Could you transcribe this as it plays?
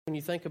When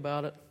you think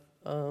about it,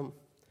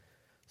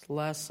 it's the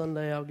last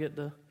Sunday I'll get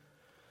to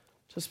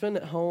spend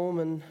at home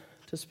and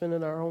to spend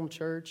at our home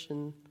church,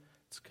 and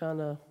it's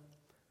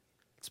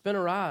been a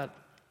ride.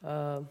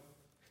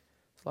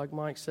 It's like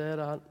Mike said,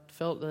 I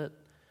felt that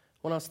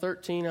when I was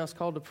 13, I was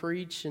called to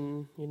preach,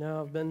 and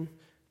I've been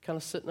kind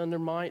of sitting under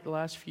Mike the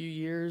last few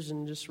years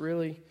and just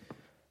really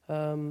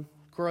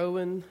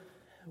growing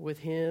with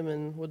him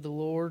and with the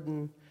Lord.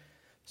 And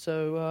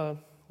so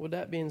with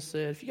that being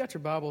said, if you got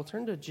your Bible,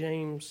 turn to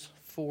James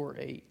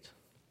 4:8.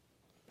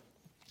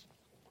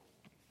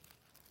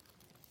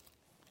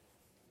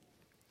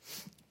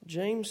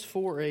 James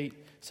 4:8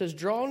 says,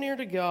 "Draw near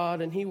to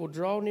God, and he will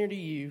draw near to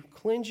you.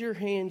 Cleanse your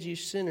hands, you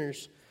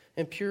sinners,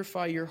 and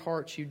purify your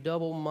hearts, you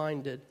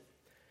double-minded."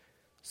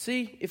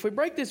 See, if we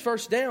break this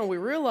verse down, we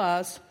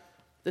realize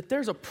that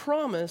there's a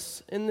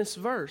promise in this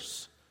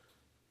verse.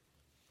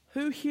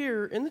 Who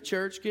here in the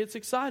church gets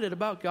excited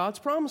about God's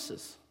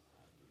promises?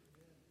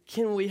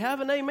 Can we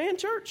have an amen,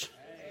 church?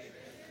 Amen.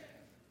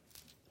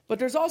 But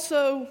there's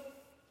also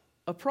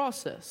a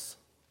process.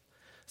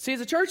 See,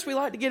 as a church, we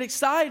like to get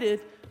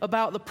excited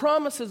about the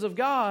promises of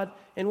God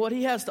and what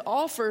He has to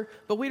offer,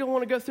 but we don't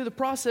want to go through the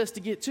process to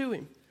get to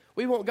Him.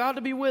 We want God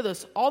to be with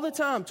us all the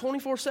time,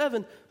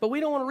 24/7, but we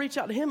don't want to reach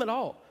out to Him at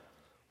all.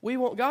 We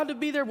want God to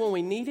be there when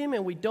we need Him,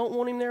 and we don't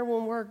want Him there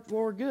when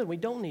we're good. We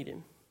don't need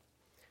Him.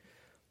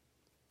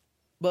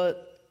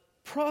 But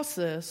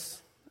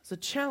process is a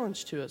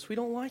challenge to us. We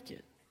don't like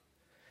it.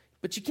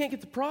 But you can't get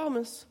the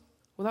promise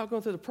without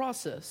going through the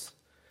process.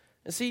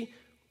 And see,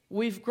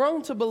 we've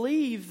grown to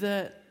believe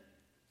that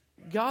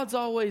God's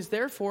always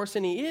there for us,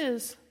 and He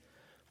is,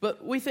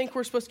 but we think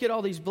we're supposed to get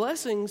all these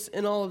blessings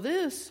and all of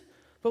this,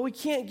 but we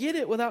can't get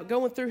it without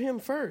going through Him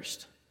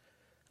first.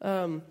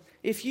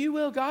 If you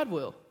will, God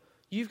will.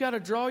 You've got to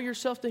draw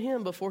yourself to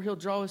Him before He'll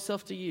draw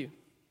Himself to you.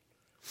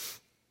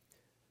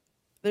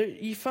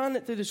 You find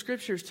it through the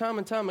Scriptures time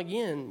and time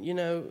again.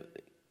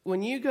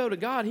 When you go to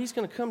God, He's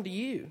going to come to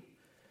you.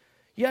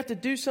 You have to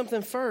do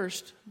something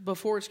first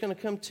before it's going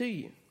to come to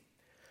you.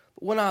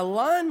 When I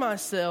align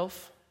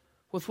myself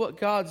with what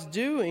God's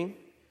doing,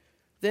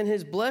 then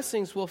His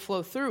blessings will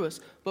flow through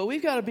us. But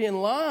we've got to be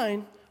in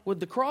line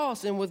with the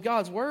cross and with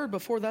God's Word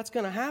before that's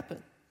going to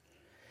happen.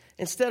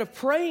 Instead of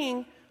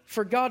praying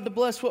for God to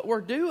bless what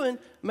we're doing,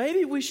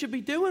 maybe we should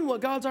be doing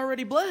what God's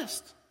already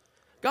blessed.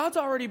 God's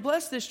already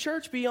blessed this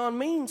church beyond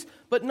means,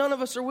 but none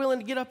of us are willing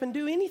to get up and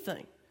do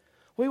anything.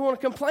 We want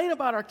to complain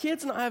about our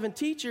kids not having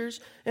teachers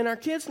and our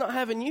kids not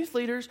having youth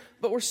leaders,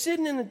 but we're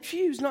sitting in the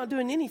pews not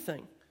doing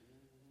anything.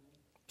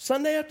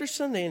 Sunday after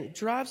Sunday, and it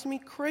drives me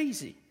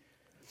crazy.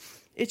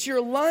 It's your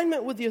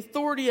alignment with the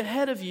authority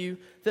ahead of you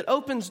that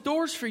opens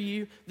doors for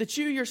you that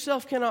you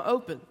yourself cannot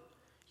open.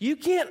 You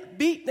can't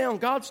beat down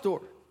God's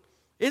door.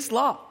 It's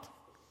locked.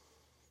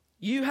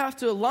 You have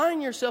to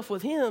align yourself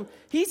with Him.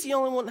 He's the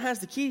only one that has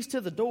the keys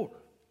to the door.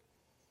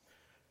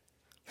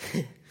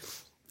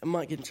 I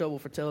might get in trouble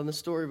for telling this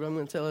story, but I'm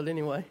going to tell it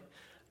anyway.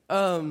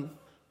 A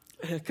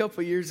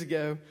couple years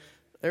ago,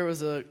 there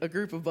was a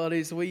group of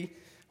buddies. We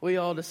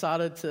all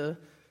decided to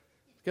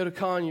go to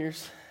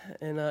Conyers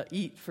and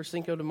eat for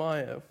Cinco de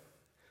Mayo.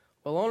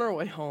 Well, on our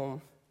way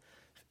home,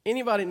 if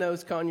anybody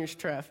knows Conyers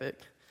traffic,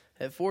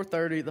 at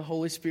 4:30, the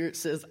Holy Spirit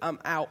says, "I'm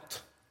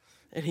out."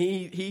 And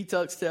he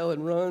tucks tail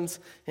and runs,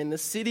 and the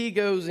city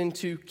goes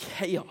into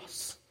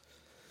chaos.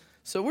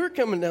 So we're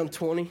coming down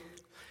 20,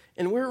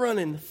 and we're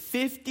running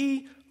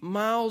 50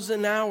 miles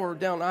an hour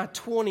down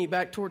I-20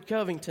 back toward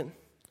Covington.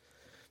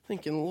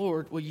 Thinking,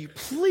 Lord, will you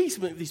please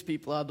move these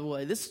people out of the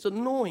way? This is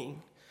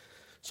annoying.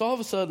 So all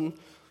of a sudden,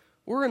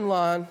 we're in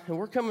line, and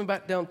we're coming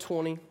back down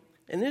 20,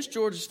 and this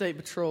Georgia State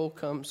Patrol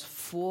comes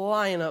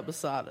flying up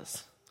beside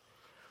us.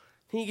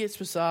 He gets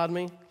beside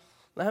me.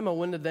 I had my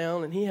window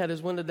down, and he had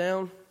his window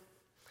down.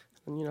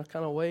 And, I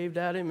kind of waved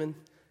at him, and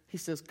he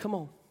says, "Come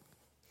on."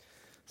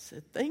 I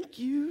said, "Thank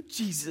you,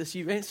 Jesus.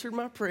 You've answered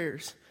my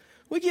prayers."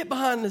 We get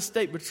behind the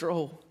State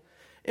Patrol,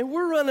 and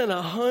we're running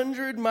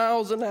 100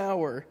 miles an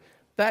hour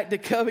back to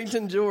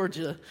Covington,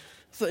 Georgia. I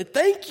said,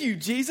 "Thank you,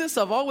 Jesus.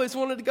 I've always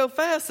wanted to go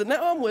fast, and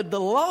now I'm with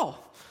the law.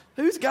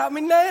 Who's got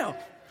me now?"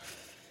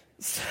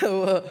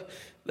 So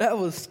that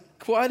was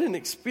quite an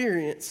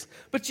experience.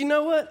 But you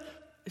know what?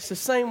 It's the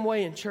same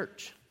way in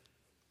church.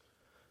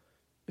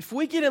 If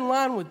we get in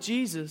line with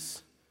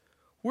Jesus,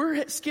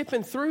 we're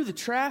skipping through the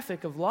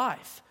traffic of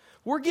life.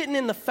 We're getting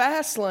in the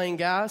fast lane,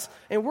 guys,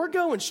 and we're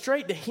going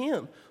straight to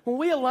Him. When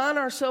we align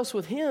ourselves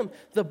with Him,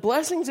 the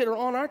blessings that are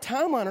on our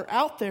timeline are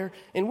out there,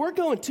 and we're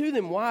going to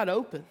them wide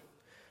open.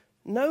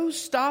 No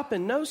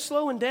stopping, no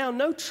slowing down,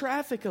 no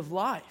traffic of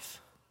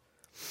life.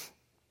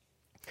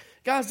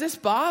 Guys, this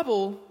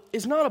Bible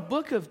is not a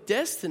book of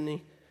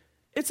destiny.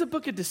 It's a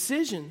book of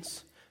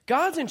decisions.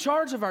 God's in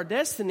charge of our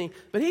destiny,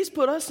 but He's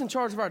put us in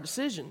charge of our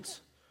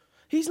decisions.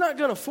 He's not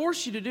going to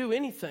force you to do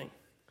anything.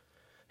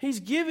 He's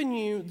given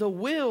you the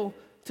will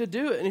to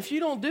do it. And if you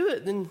don't do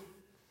it, then,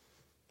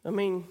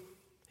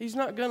 He's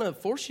not going to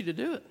force you to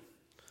do it.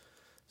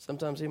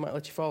 Sometimes He might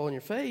let you fall on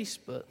your face,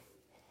 but,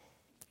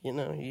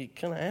 you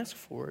kind of ask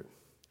for it.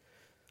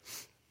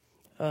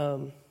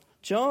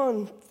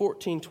 John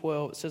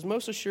 14:12, it says,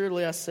 most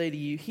assuredly I say to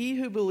you, he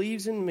who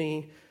believes in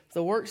me,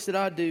 the works that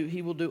I do,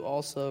 he will do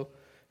also.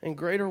 And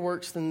greater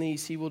works than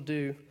these he will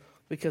do,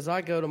 because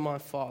I go to my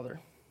Father.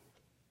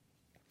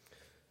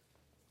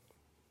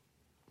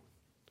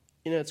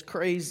 You know, it's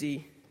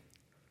crazy,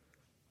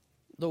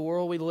 the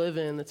world we live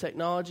in, the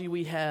technology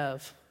we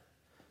have.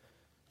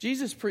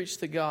 Jesus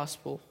preached the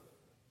gospel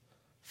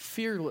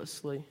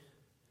fearlessly.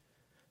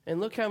 And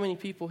look how many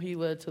people he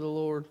led to the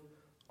Lord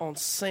on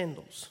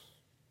sandals.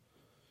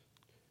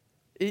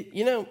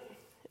 And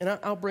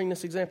I'll bring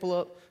this example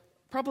up.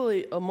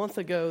 Probably a month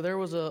ago, there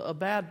was a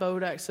bad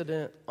boat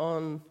accident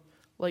on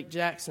Lake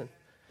Jackson.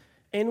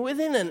 And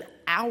within an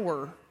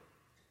hour,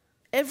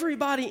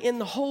 everybody in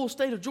the whole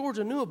state of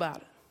Georgia knew about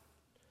it.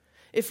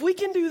 If we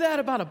can do that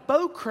about a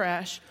boat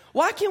crash,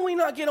 why can we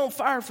not get on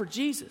fire for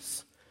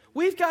Jesus?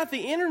 We've got the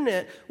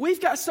internet,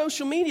 we've got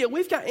social media,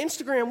 we've got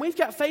Instagram, we've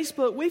got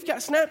Facebook, we've got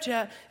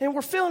Snapchat, and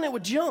we're filling it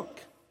with junk.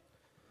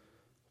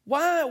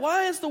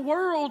 Why is the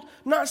world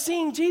not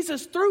seeing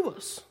Jesus through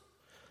us?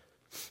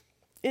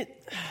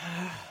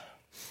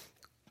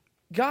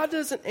 God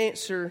doesn't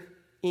answer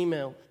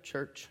email,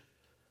 church,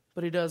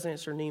 but he does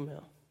answer an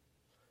email.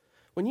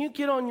 When you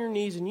get on your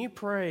knees and you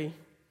pray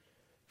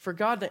for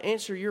God to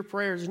answer your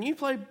prayers, and you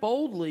pray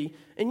boldly,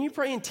 and you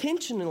pray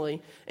intentionally,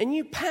 and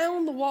you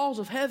pound the walls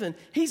of heaven,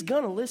 he's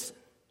going to listen.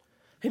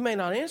 He may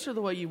not answer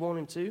the way you want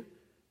him to,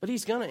 but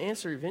he's going to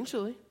answer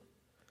eventually.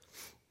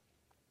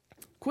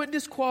 Quit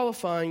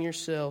disqualifying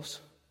yourselves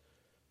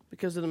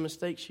because of the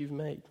mistakes you've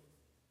made.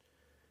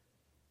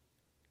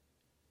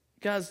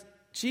 Guys,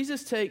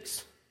 Jesus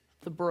takes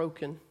the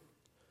broken,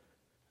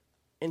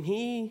 and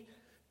he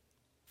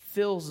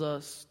fills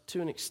us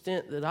to an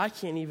extent that I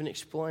can't even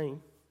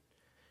explain,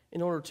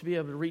 in order to be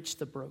able to reach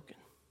the broken.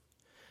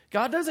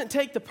 God doesn't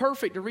take the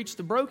perfect to reach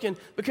the broken,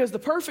 because the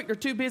perfect are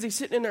too busy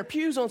sitting in their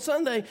pews on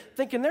Sunday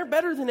thinking they're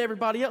better than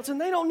everybody else,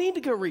 and they don't need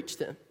to go reach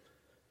them.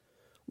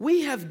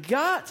 We have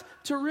got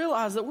to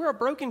realize that we're a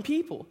broken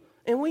people,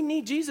 and we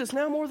need Jesus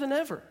now more than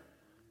ever.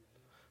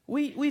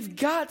 We've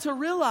got to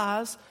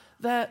realize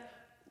that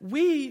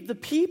we, the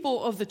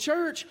people of the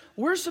church,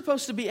 we're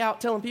supposed to be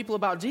out telling people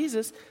about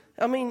Jesus.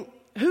 I mean,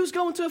 who's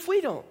going to if we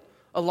don't?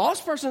 A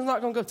lost person is not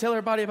going to go tell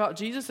everybody about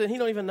Jesus and he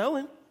don't even know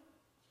him.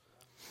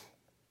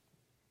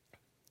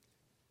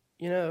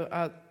 You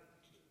know,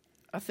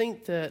 I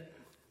think that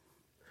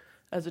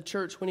as a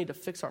church we need to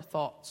fix our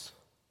thoughts.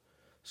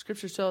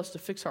 Scriptures tell us to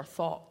fix our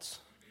thoughts.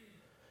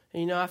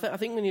 And, you know, I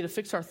think we need to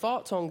fix our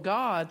thoughts on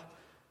God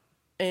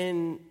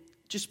and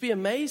just be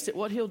amazed at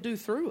what he'll do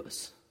through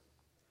us.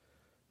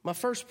 My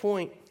first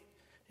point,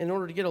 in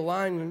order to get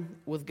aligned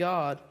with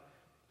God,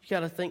 you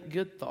got to think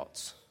good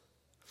thoughts.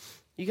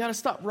 You got to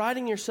stop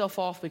writing yourself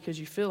off because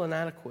you feel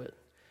inadequate.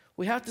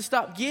 We have to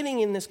stop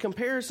getting in this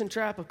comparison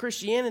trap of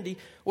Christianity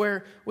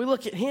where we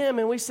look at him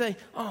and we say,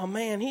 oh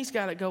man, he's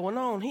got it going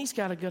on. He's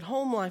got a good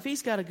home life.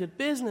 He's got a good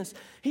business.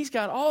 He's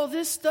got all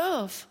this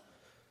stuff.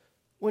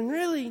 When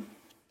really,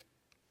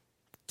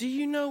 do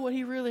you know what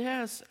he really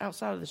has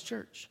outside of this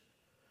church?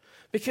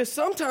 Because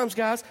sometimes,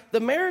 guys, the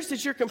marriage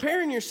that you're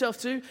comparing yourself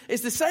to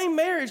is the same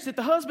marriage that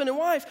the husband and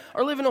wife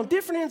are living on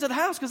different ends of the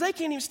house because they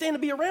can't even stand to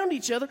be around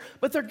each other,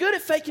 but they're good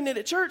at faking it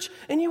at church,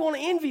 and you want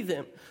to envy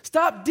them.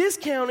 Stop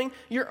discounting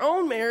your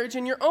own marriage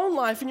and your own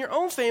life and your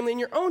own family and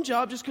your own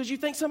job just because you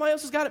think somebody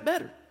else has got it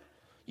better.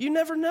 You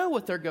never know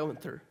what they're going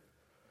through.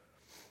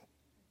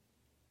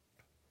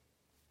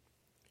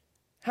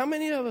 How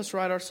many of us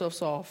write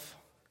ourselves off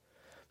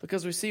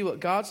because we see what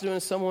God's doing in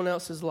someone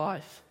else's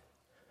life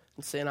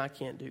and saying, I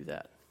can't do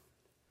that?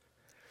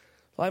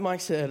 Like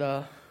Mike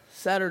said,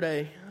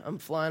 Saturday I'm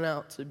flying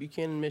out to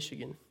Buchanan,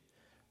 Michigan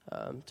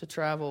to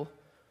travel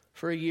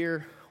for a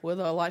year with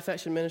Life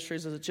Action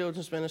Ministries as a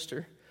children's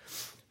minister.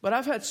 But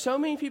I've had so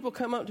many people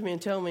come up to me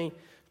and tell me,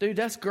 dude,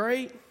 that's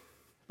great,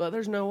 but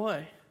there's no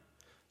way.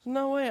 There's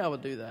no way I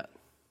would do that.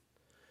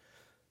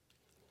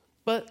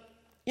 But,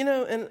 you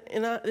know,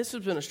 this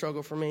has been a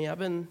struggle for me. I've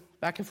been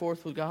back and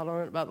forth with God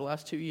on it about the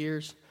last 2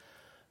 years.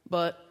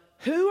 But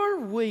who are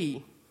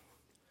we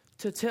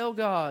to tell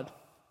God,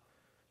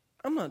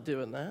 I'm not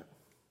doing that?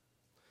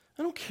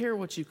 I don't care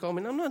what you call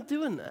me. I'm not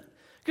doing that.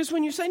 Because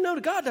when you say no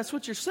to God, that's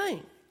what you're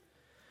saying.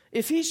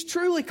 If he's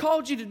truly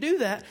called you to do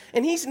that,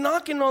 and he's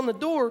knocking on the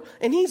door,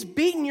 and he's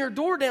beating your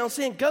door down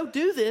saying, go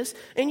do this,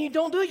 and you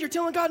don't do it, you're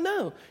telling God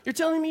no. You're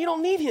telling him you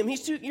don't need him.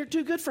 You're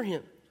too good for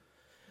him.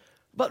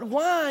 But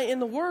why in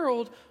the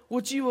world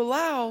would you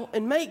allow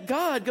and make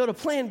God go to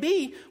plan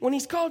B when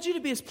he's called you to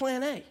be his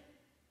plan A?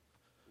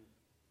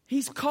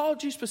 He's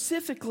called you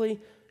specifically,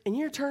 and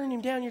you're turning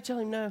him down. You're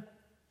telling him no.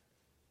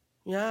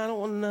 Yeah, I don't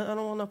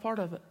want no part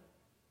of it.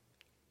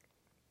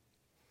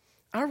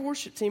 Our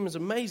worship team is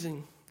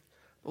amazing,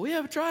 but we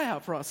have a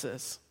tryout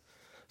process.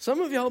 Some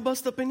of y'all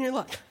bust up in here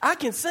like, I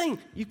can sing.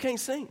 You can't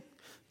sing.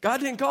 God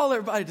didn't call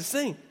everybody to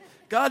sing.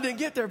 God didn't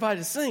get everybody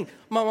to sing.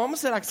 My mama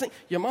said I could sing.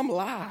 Your mama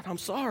lied. I'm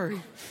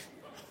sorry.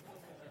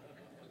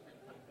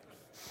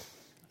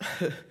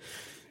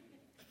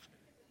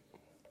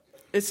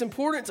 It's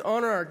important to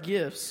honor our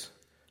gifts,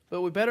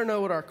 but we better know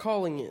what our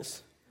calling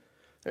is.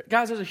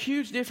 Guys, there's a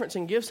huge difference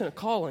in gifts and a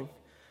calling.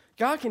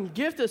 God can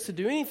gift us to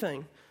do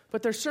anything,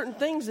 but there's certain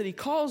things that he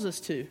calls us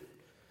to.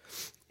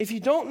 If you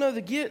don't know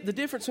the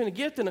difference between a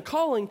gift and a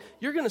calling,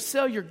 you're going to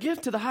sell your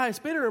gift to the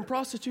highest bidder and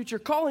prostitute your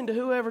calling to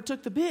whoever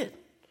took the bid.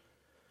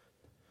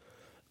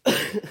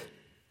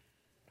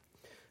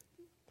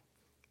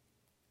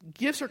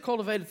 Gifts are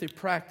cultivated through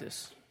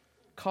practice.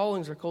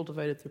 Callings are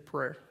cultivated through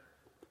prayer.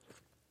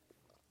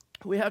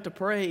 We have to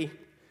pray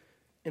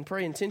and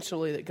pray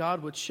intentionally that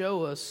God would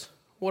show us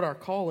what our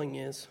calling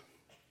is.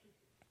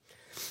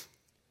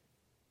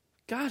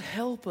 God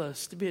help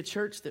us to be a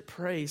church that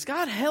prays.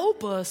 God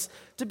help us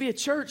to be a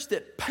church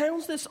that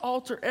pounds this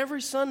altar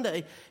every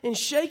Sunday and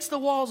shakes the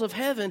walls of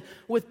heaven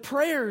with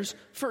prayers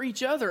for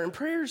each other and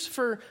prayers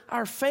for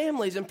our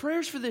families and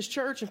prayers for this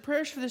church and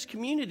prayers for this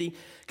community.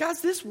 Guys,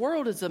 this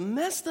world is a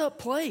messed up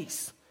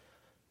place.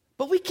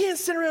 But we can't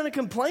sit around and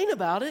complain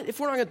about it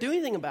if we're not going to do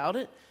anything about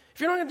it.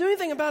 If you're not going to do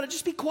anything about it,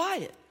 just be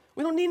quiet.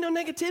 We don't need no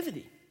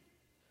negativity.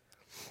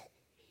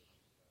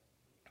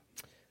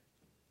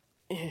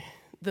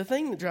 The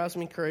thing that drives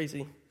me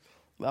crazy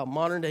about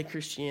modern day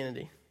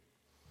Christianity,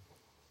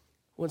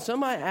 when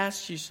somebody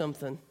asks you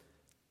something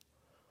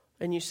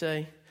and you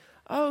say,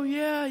 oh,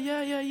 yeah,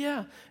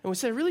 and we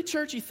say, really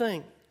churchy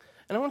thing.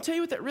 And I want to tell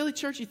you what that really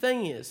churchy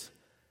thing is.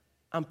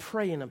 I'm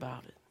praying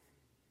about it.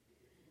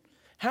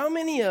 How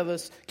many of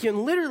us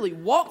can literally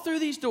walk through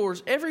these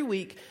doors every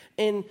week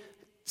and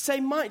say,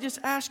 Mike, just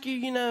ask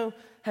you,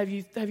 have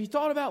you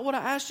thought about what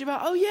I asked you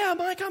about? Oh, yeah,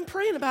 Mike, I'm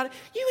praying about it.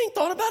 You ain't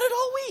thought about it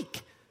all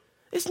week.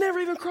 It's never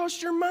even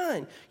crossed your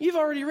mind. You've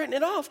already written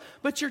it off,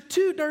 but you're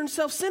too darn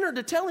self-centered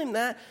to tell him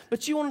that,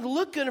 but you wanted to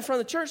look good in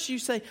front of the church, so you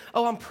say,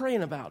 oh, I'm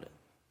praying about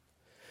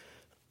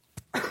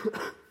it.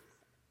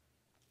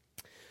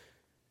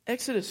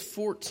 Exodus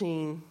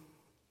 14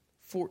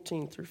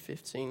 through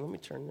 15. Let me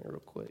turn there real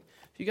quick.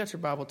 If you got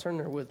your Bible, turn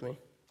there with me.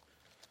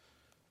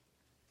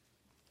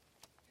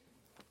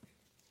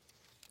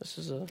 This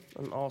is an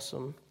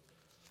awesome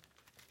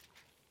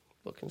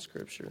book in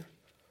Scripture.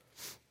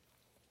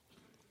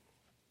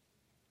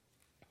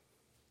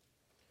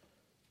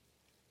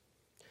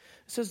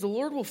 It says, the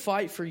Lord will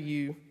fight for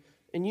you,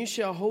 and you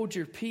shall hold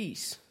your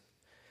peace.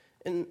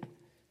 And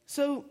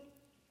so,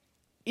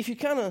 if you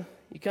kind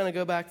of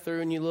go back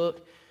through and you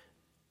look,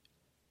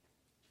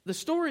 the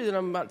story that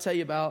I'm about to tell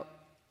you about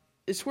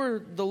is where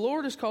the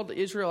Lord has called the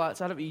Israelites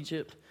out of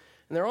Egypt,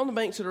 and they're on the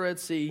banks of the Red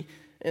Sea,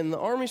 and the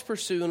army's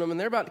pursuing them, and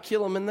they're about to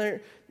kill them, and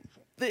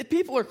the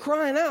people are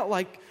crying out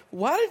like,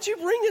 why did you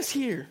bring us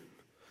here?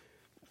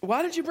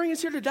 Why did you bring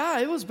us here to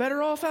die? It was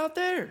better off out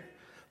there.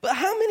 But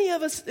how many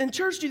of us in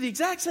church do the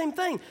exact same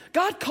thing?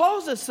 God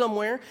calls us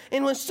somewhere,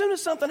 and as soon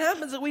as something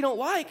happens that we don't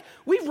like,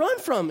 we run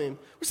from him.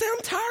 We say,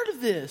 I'm tired of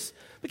this.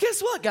 But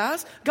guess what,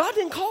 guys? God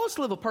didn't call us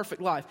to live a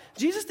perfect life.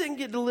 Jesus didn't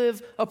get to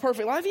live a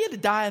perfect life. He had to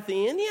die at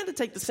the end. He had to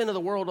take the sin of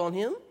the world on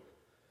him.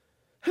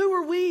 Who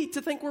are we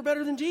to think we're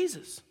better than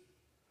Jesus?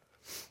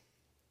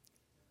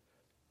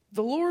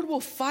 The Lord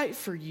will fight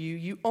for you.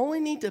 You only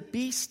need to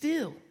be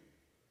still.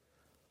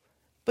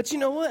 But you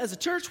know what? As a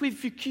church,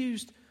 we've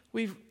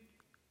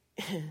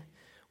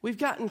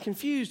gotten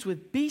confused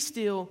with be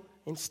still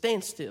and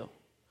stand still.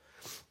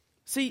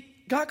 See,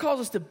 God calls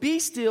us to be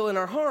still in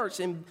our hearts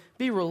and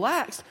be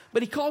relaxed,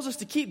 but he calls us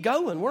to keep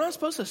going. We're not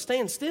supposed to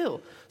stand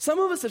still. Some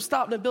of us have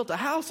stopped and built a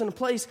house in a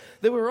place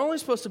that we were only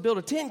supposed to build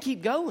a tent and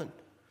keep going.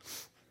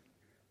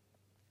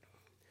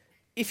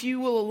 If you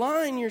will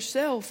align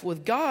yourself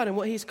with God and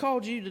what he's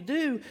called you to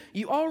do,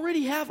 you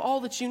already have all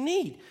that you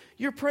need.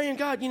 You're praying,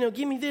 God,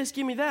 give me this,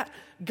 give me that.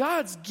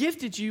 God's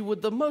gifted you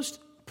with the most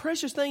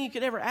precious thing you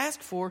could ever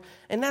ask for,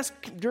 and that's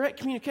direct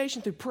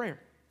communication through prayer.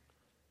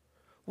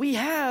 We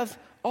have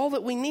all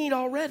that we need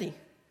already.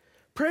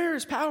 Prayer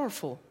is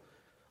powerful.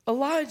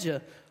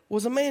 Elijah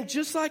was a man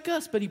just like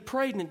us, but he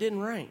prayed and it didn't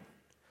rain.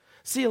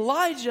 See,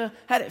 Elijah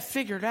had it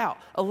figured out.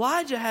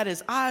 Elijah had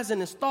his eyes and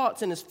his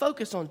thoughts and his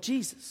focus on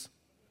Jesus.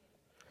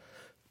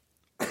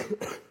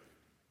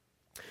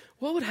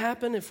 What would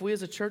happen if we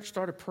as a church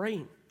started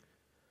praying?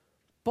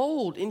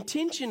 Bold,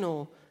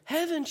 intentional,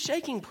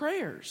 heaven-shaking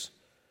prayers.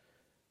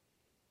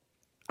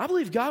 I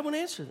believe God would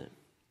answer them.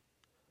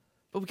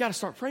 But we've got to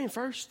start praying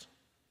first.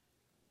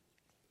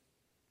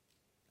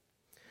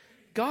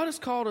 God has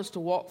called us to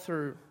walk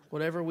through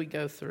whatever we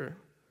go through.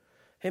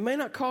 He may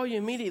not call you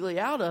immediately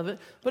out of it,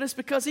 but it's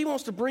because he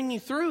wants to bring you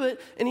through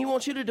it, and he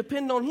wants you to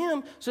depend on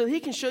him so that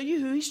he can show you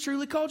who he's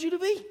truly called you to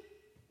be.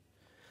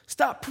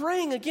 Stop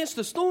praying against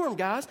the storm,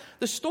 guys.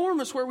 The storm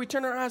is where we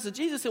turn our eyes to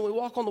Jesus and we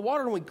walk on the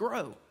water and we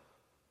grow.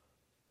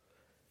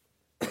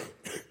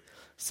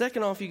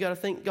 Second off, you got to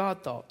think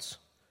God thoughts.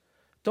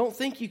 Don't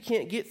think you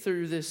can't get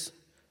through this.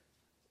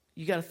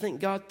 You got to think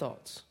God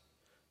thoughts.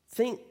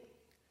 Think,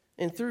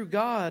 and through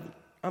God,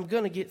 I'm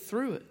going to get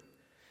through it.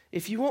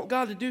 If you want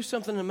God to do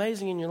something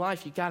amazing in your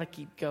life, you got to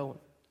keep going.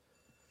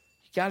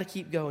 You got to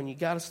keep going. You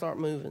got to start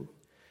moving.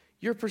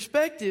 Your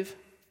perspective,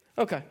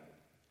 okay.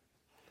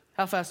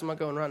 How fast am I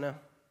going right now?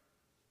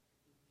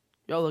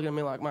 Y'all looking at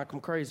me like, Mike,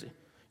 I'm crazy.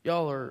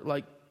 Y'all are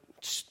like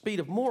speed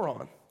of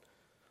moron.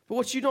 But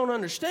what you don't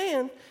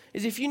understand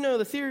is if you know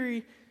the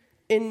theory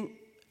in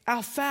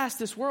how fast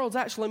this world's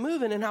actually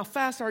moving and how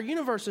fast our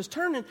universe is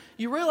turning,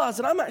 you realize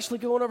that I'm actually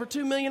going over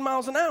 2 million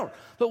miles an hour.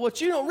 But what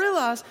you don't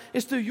realize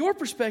is through your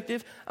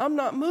perspective, I'm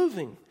not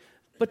moving.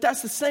 But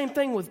that's the same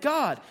thing with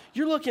God.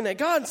 You're looking at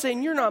God and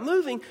saying you're not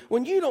moving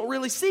when you don't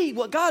really see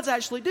what God's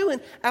actually doing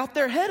out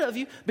there ahead of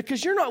you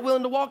because you're not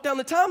willing to walk down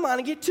the timeline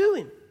and get to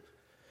Him.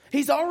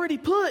 He's already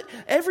put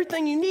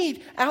everything you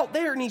need out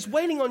there and He's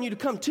waiting on you to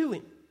come to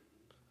Him.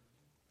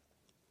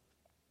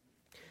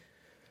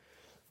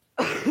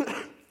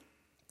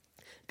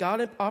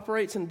 God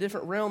operates in a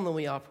different realm than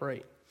we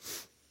operate.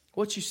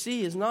 What you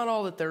see is not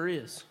all that there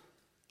is.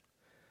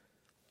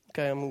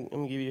 Okay, I'm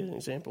going to give you an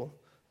example.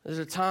 There's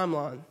a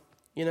timeline.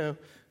 You know,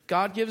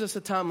 God gives us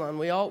a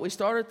timeline. We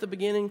start at the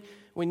beginning.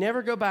 We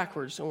never go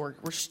backwards, and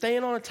we're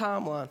staying on a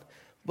timeline.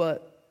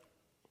 But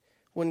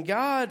when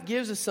God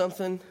gives us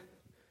something,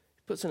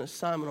 He puts an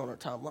assignment on our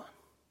timeline.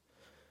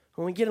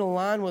 When we get in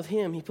line with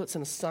Him, He puts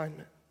an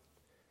assignment.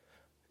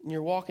 And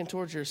you're walking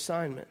towards your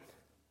assignment.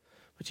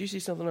 But you see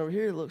something over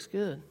here that looks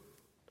good.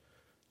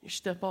 You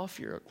step off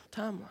your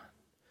timeline.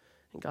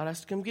 And God has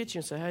to come get you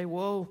and say, hey,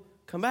 whoa,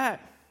 come back.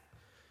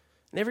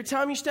 And every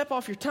time you step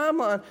off your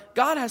timeline,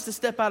 God has to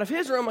step out of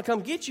His realm and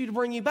come get you to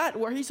bring you back to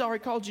where He's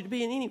already called you to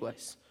be in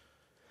anyways.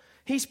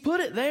 He's put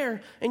it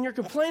there, and you're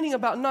complaining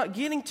about not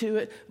getting to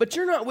it, but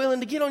you're not willing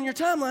to get on your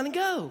timeline and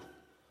go.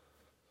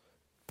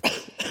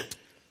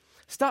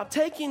 Stop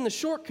taking the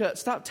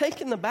shortcuts. Stop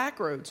taking the back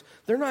roads.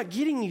 They're not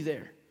getting you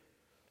there.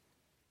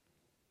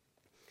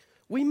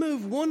 We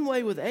move one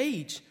way with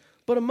age,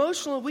 but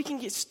emotionally we can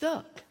get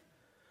stuck.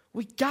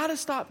 We got to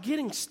stop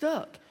getting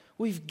stuck.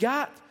 We've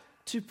got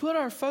to put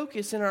our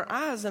focus and our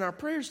eyes and our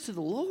prayers to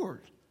the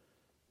Lord.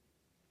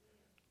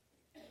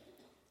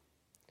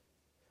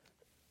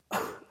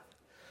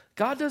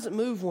 God doesn't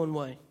move one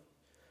way.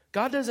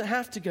 God doesn't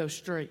have to go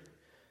straight.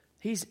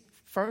 He's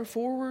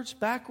forwards,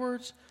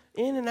 backwards,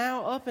 in and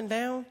out, up and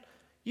down.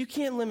 You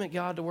can't limit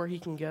God to where He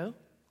can go.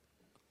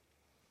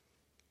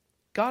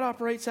 God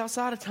operates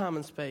outside of time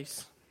and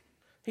space.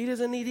 He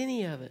doesn't need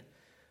any of it.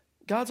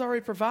 God's already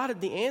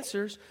provided the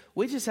answers.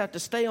 We just have to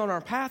stay on our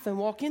path and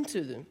walk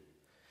into them.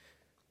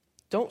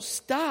 Don't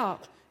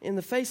stop in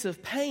the face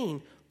of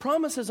pain.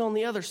 Promise is on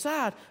the other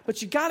side,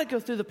 but you got to go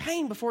through the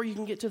pain before you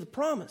can get to the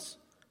promise.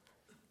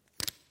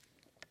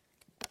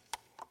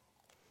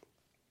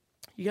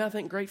 You got to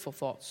think grateful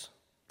thoughts,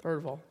 third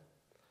of all.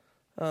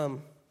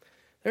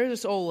 There's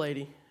this old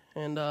lady,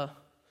 and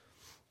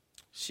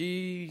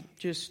she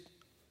just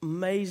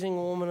amazing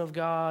woman of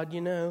God, you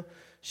know.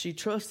 She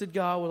trusted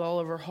God with all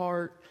of her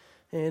heart,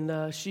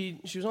 and she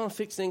was on a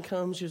fixed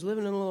income. She was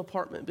living in a little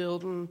apartment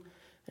building,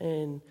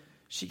 and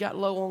she got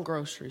low on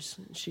groceries.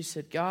 And she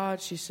said, God,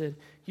 she said,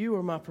 you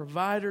are my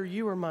provider.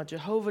 You are my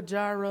Jehovah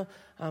Jireh.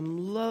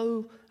 I'm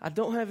low. I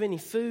don't have any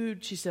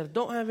food. She said, I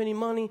don't have any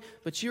money,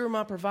 but you are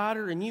my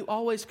provider, and you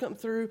always come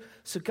through.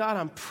 So, God,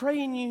 I'm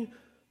praying,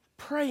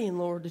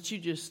 Lord, that you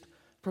just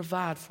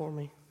provide for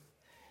me.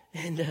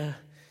 And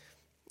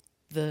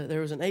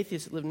there was an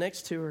atheist that lived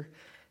next to her,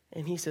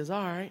 and he says,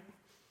 all right.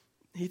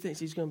 He thinks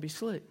he's going to be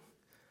slick.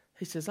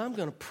 He says, I'm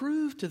going to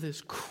prove to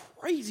this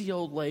crazy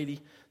old lady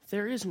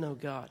there is no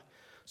God.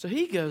 So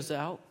he goes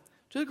out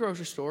to the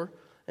grocery store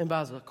and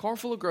buys a car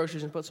full of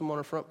groceries and puts them on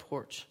her front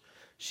porch.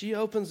 She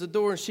opens the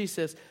door and she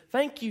says,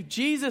 thank you,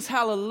 Jesus,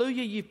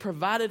 hallelujah, you've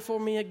provided for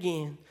me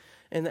again.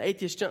 And the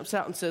atheist jumps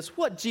out and says,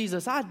 what,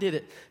 Jesus? I did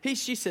it.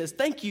 She says,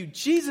 thank you,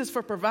 Jesus,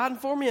 for providing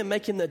for me and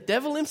making the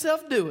devil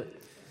himself do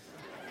it.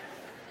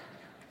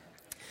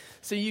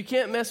 So you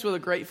can't mess with a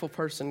grateful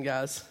person,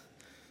 guys.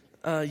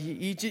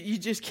 You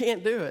just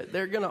can't do it.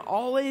 They're going to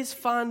always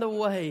find a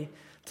way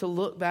to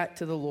look back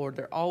to the Lord.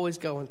 They're always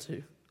going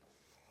to.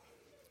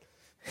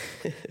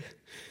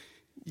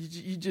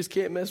 You just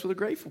can't mess with a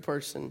grateful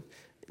person.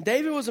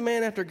 David was a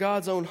man after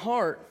God's own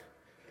heart.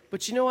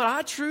 But you know what?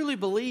 I truly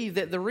believe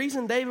that the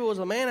reason David was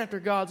a man after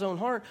God's own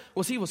heart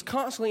was he was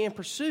constantly in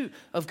pursuit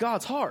of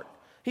God's heart.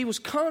 He was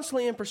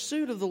constantly in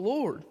pursuit of the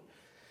Lord.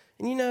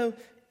 And you know,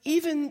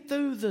 even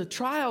through the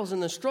trials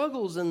and the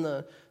struggles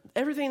and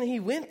everything that he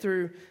went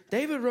through,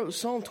 David wrote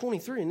Psalm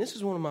 23, and this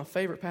is one of my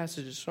favorite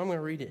passages, so I'm going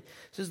to read it. It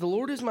says, the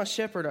Lord is my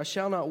shepherd, I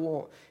shall not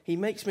want. He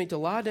makes me to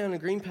lie down in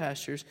green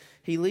pastures.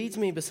 He leads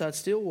me beside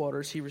still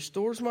waters. He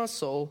restores my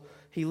soul.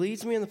 He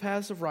leads me in the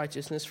paths of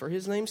righteousness for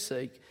his name's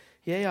sake.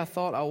 Yea, I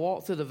thought I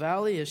walked through the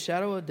valley of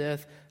shadow of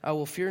death. I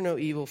will fear no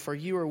evil, for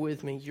you are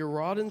with me. Your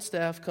rod and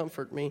staff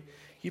comfort me.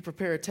 You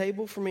prepare a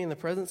table for me in the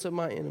presence of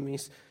my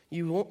enemies.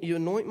 You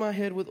anoint my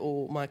head with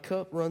oil. My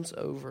cup runs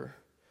over.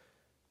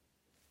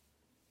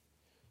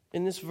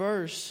 In this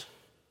verse,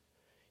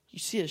 you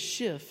see a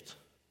shift.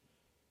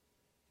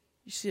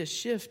 You see a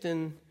shift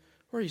in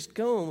where he's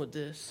going with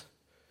this.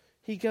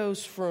 He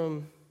goes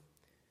from,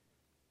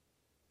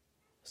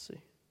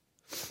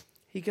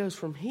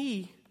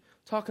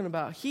 talking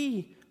about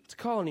he, to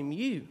calling him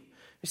you.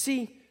 You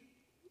see,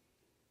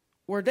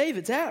 where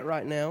David's at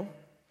right now,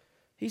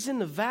 he's in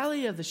the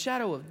valley of the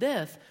shadow of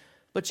death,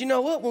 But you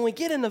know what? When we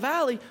get in the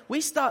valley,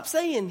 we stop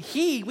saying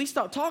we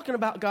stop talking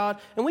about God,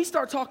 and we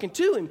start talking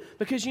to him.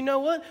 Because you know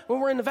what? When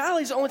we're in the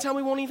valley, it's the only time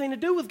we want anything to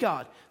do with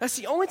God. That's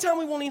the only time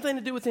we want anything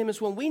to do with him is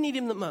when we need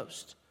him the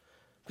most.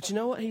 But you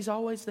know what? He's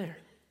always there.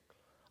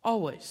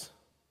 Always.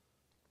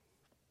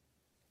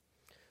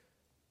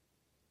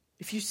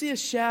 If you see a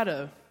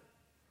shadow,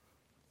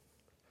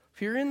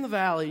 if you're in the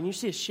valley and you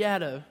see a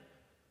shadow,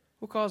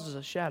 what causes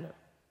a shadow?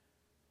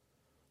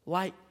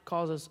 Light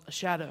causes a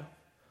shadow.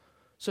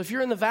 So if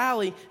you're in the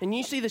valley and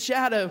you see the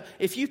shadow,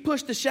 if you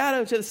push the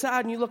shadow to the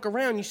side and you look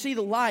around, you see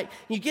the light,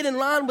 you get in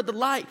line with the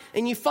light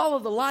and you follow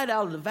the light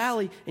out of the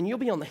valley and you'll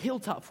be on the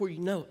hilltop before you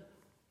know it.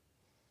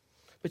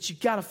 But you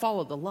got to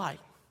follow the light.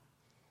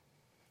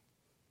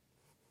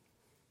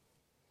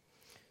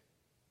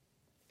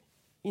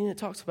 You know, it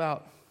talks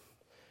about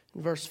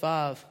in verse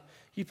 5,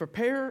 you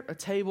prepare a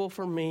table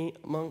for me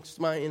amongst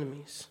my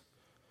enemies.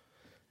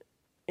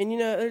 And you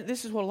know,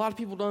 this is what a lot of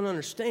people don't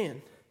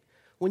understand.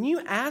 When you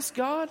ask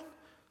God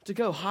to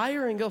go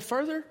higher and go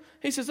further,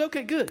 he says,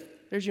 okay, good.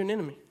 There's your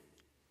enemy.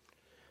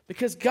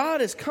 Because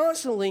God is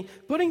constantly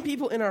putting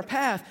people in our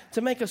path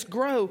to make us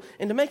grow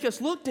and to make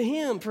us look to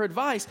him for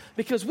advice,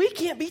 because we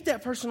can't beat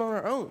that person on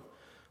our own.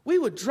 We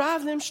would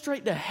drive them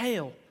straight to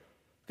hell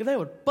because they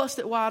would bust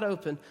it wide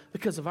open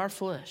because of our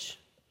flesh.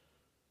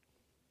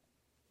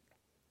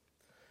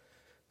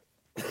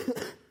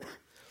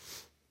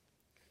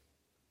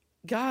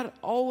 God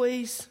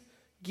always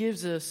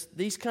gives us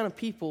these kind of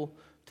people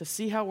to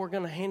see how we're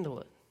going to handle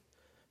it.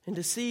 And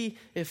to see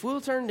if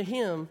we'll turn to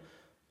him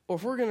or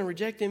if we're going to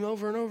reject him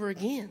over and over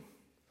again.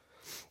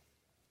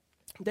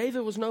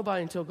 David was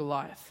nobody until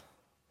Goliath.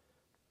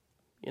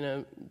 You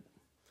know,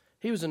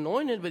 he was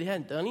anointed, but he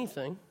hadn't done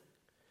anything.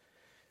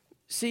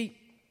 See,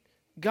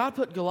 God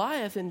put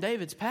Goliath in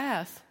David's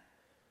path.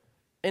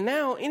 And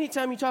now,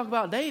 anytime you talk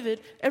about David,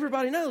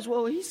 everybody knows,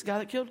 well, he's the guy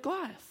that killed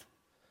Goliath.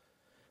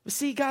 But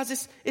see,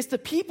 guys, it's the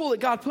people that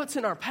God puts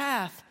in our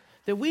path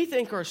that we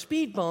think are a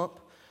speed bump,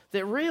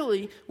 that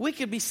really we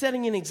could be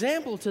setting an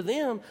example to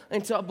them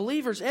and to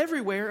believers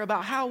everywhere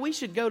about how we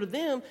should go to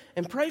them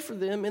and pray for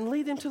them and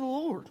lead them to the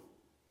Lord.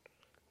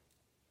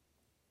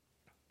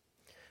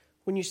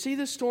 When you see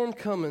the storm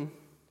coming,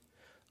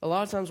 a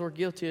lot of times we're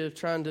guilty of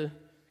trying to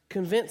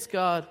convince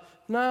God,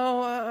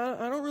 no,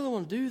 I don't really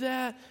want to do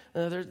that.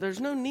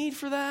 There's no need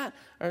for that.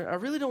 I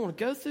really don't want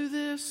to go through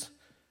this.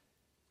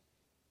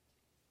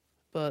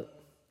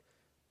 But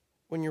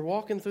when you're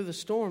walking through the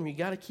storm, you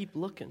got to keep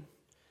looking.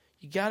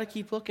 You got to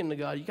keep looking to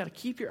God. You got to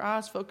keep your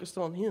eyes focused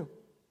on him.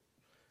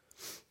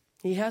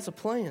 He has a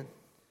plan.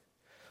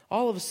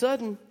 All of a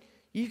sudden,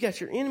 you've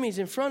got your enemies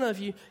in front of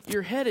you.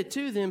 You're headed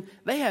to them.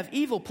 They have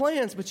evil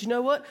plans, but you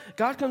know what?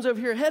 God comes over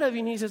here ahead of you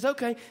and he says,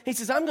 okay, he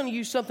says, I'm going to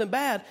use something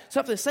bad,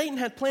 something that Satan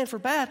had planned for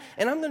bad,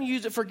 and I'm going to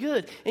use it for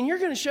good. And you're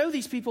going to show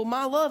these people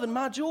my love and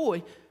my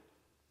joy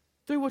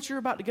through what you're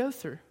about to go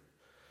through.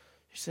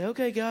 You say,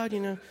 okay, God, you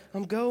know,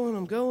 I'm going.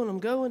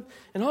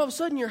 And all of a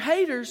sudden your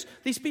haters,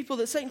 these people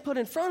that Satan put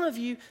in front of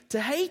you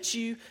to hate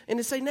you and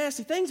to say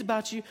nasty things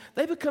about you,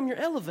 they become your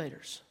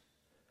elevators.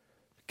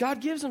 God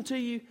gives them to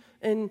you,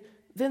 and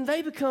then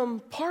they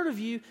become part of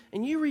you,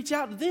 and you reach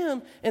out to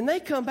them, and they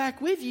come back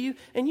with you,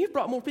 and you've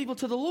brought more people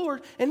to the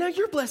Lord, and now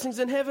your blessings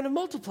in heaven have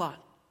multiplied.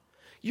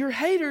 Your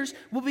haters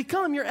will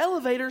become your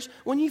elevators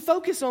when you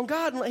focus on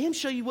God and let him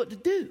show you what to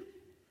do.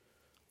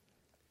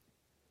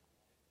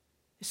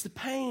 It's the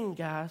pain,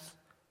 guys,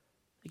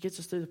 that gets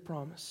us through the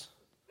promise.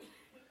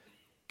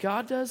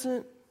 God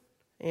doesn't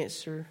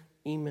answer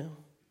email,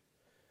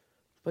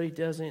 but he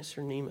does answer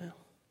an email.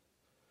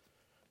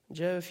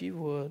 Joe, if you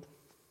would.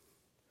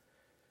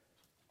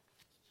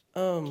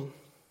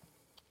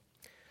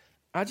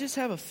 I just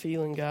have a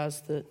feeling,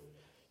 guys, that,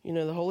 you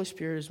know, the Holy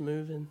Spirit is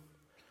moving.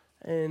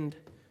 And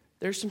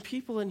there's some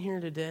people in here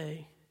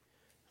today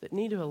that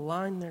need to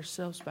align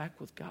themselves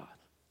back with God.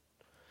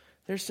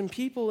 There's some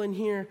people in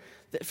here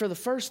that for the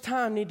first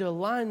time need to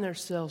align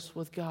themselves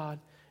with God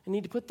and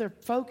need to put their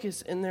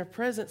focus and their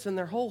presence and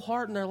their whole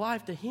heart and their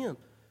life to him.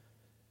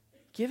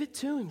 Give it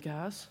to him,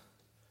 guys.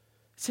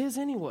 It's his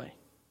anyway.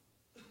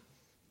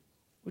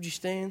 Would you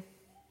stand?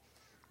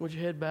 With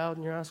your head bowed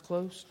and your eyes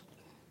closed?